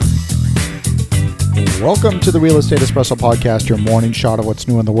Welcome to the Real Estate Espresso Podcast, your morning shot of what's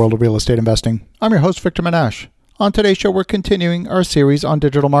new in the world of real estate investing. I'm your host, Victor Menashe. On today's show, we're continuing our series on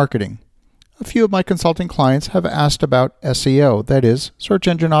digital marketing. A few of my consulting clients have asked about SEO, that is, search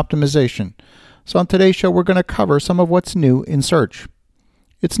engine optimization. So on today's show, we're going to cover some of what's new in search.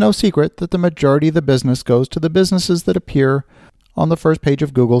 It's no secret that the majority of the business goes to the businesses that appear on the first page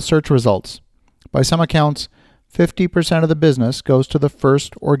of Google search results. By some accounts, 50% of the business goes to the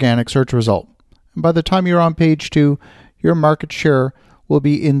first organic search result. And by the time you're on page 2, your market share will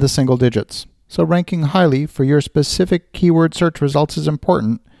be in the single digits. So ranking highly for your specific keyword search results is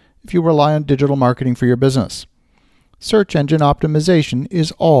important if you rely on digital marketing for your business. Search engine optimization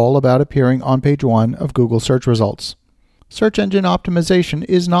is all about appearing on page 1 of Google search results. Search engine optimization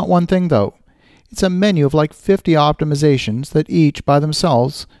is not one thing though. It's a menu of like 50 optimizations that each by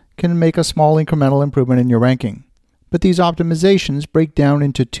themselves can make a small incremental improvement in your ranking. But these optimizations break down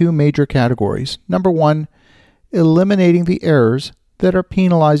into two major categories. Number 1, eliminating the errors that are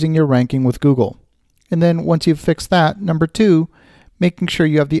penalizing your ranking with Google. And then once you've fixed that, number 2, making sure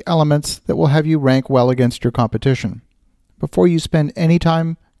you have the elements that will have you rank well against your competition. Before you spend any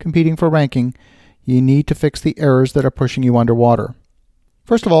time competing for ranking, you need to fix the errors that are pushing you underwater.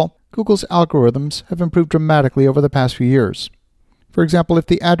 First of all, Google's algorithms have improved dramatically over the past few years. For example, if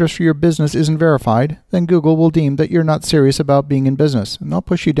the address for your business isn't verified, then Google will deem that you're not serious about being in business, and they'll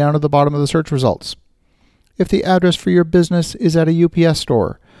push you down to the bottom of the search results. If the address for your business is at a UPS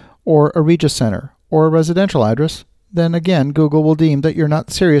store, or a Regis Center, or a residential address, then again, Google will deem that you're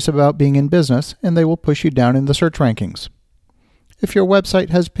not serious about being in business, and they will push you down in the search rankings. If your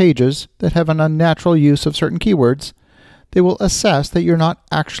website has pages that have an unnatural use of certain keywords, they will assess that you're not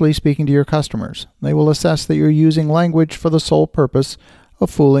actually speaking to your customers. They will assess that you're using language for the sole purpose of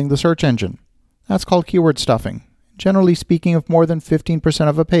fooling the search engine. That's called keyword stuffing. Generally speaking, if more than 15%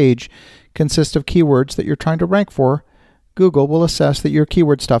 of a page consists of keywords that you're trying to rank for, Google will assess that you're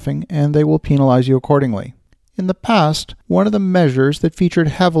keyword stuffing and they will penalize you accordingly. In the past, one of the measures that featured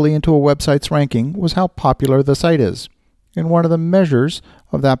heavily into a website's ranking was how popular the site is. And one of the measures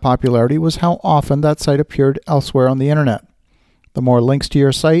of that popularity was how often that site appeared elsewhere on the internet. The more links to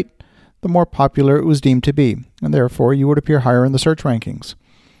your site, the more popular it was deemed to be, and therefore you would appear higher in the search rankings.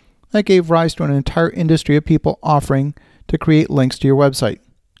 That gave rise to an entire industry of people offering to create links to your website.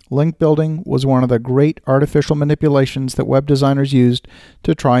 Link building was one of the great artificial manipulations that web designers used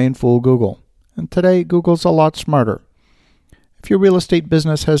to try and fool Google. And today, Google's a lot smarter. If your real estate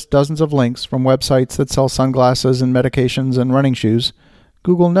business has dozens of links from websites that sell sunglasses and medications and running shoes,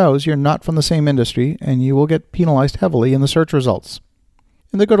 Google knows you're not from the same industry and you will get penalized heavily in the search results.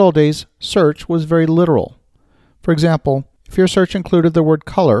 In the good old days, search was very literal. For example, if your search included the word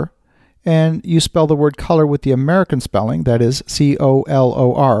color and you spell the word color with the American spelling, that is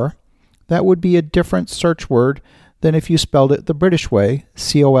C-O-L-O-R, that would be a different search word than if you spelled it the British way,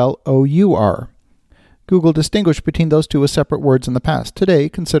 C-O-L-O-U-R. Google distinguished between those two as separate words in the past. Today,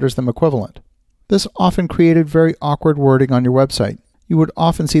 considers them equivalent. This often created very awkward wording on your website. You would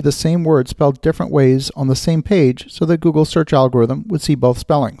often see the same word spelled different ways on the same page so that Google's search algorithm would see both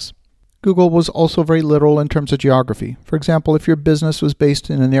spellings. Google was also very literal in terms of geography. For example, if your business was based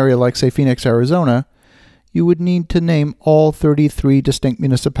in an area like, say, Phoenix, Arizona, you would need to name all 33 distinct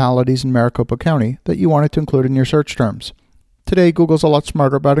municipalities in Maricopa County that you wanted to include in your search terms. Today, Google's a lot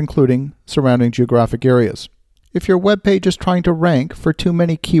smarter about including surrounding geographic areas. If your web page is trying to rank for too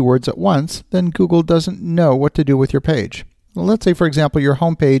many keywords at once, then Google doesn't know what to do with your page. Well, let's say, for example, your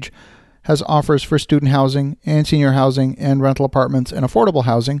homepage has offers for student housing and senior housing and rental apartments and affordable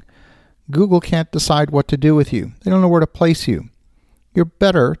housing. Google can't decide what to do with you. They don't know where to place you. You're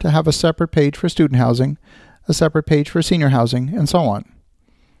better to have a separate page for student housing, a separate page for senior housing, and so on.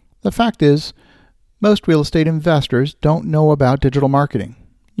 The fact is, most real estate investors don't know about digital marketing.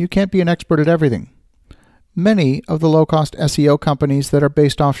 You can't be an expert at everything. Many of the low-cost SEO companies that are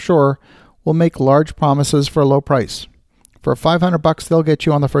based offshore will make large promises for a low price. For $500, they'll get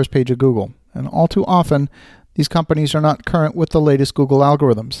you on the first page of Google. And all too often, these companies are not current with the latest Google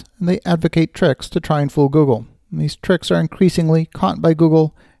algorithms, and they advocate tricks to try and fool Google. And these tricks are increasingly caught by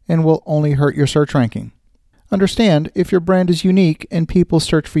Google and will only hurt your search ranking. Understand, if your brand is unique and people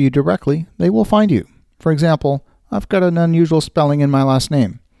search for you directly, they will find you. For example, I've got an unusual spelling in my last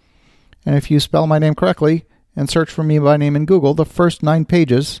name. And if you spell my name correctly and search for me by name in Google, the first 9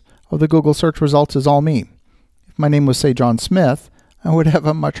 pages of the Google search results is all me. If my name was, say, John Smith, I would have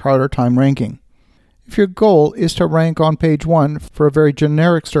a much harder time ranking. If your goal is to rank on page 1 for a very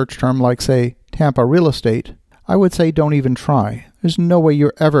generic search term like, say, Tampa real estate, I would say don't even try. There's no way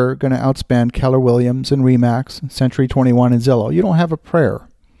you're ever going to outspend Keller Williams and RE/MAX, Century 21 and Zillow. You don't have a prayer.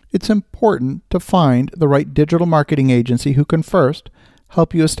 It's important to find the right digital marketing agency who can first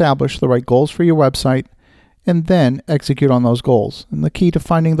help you establish the right goals for your website and then execute on those goals. And the key to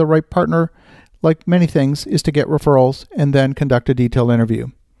finding the right partner, like many things, is to get referrals and then conduct a detailed interview.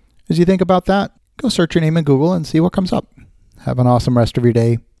 As you think about that, go search your name in Google and see what comes up. Have an awesome rest of your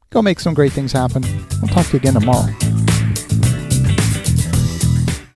day. Go make some great things happen. I'll talk to you again tomorrow.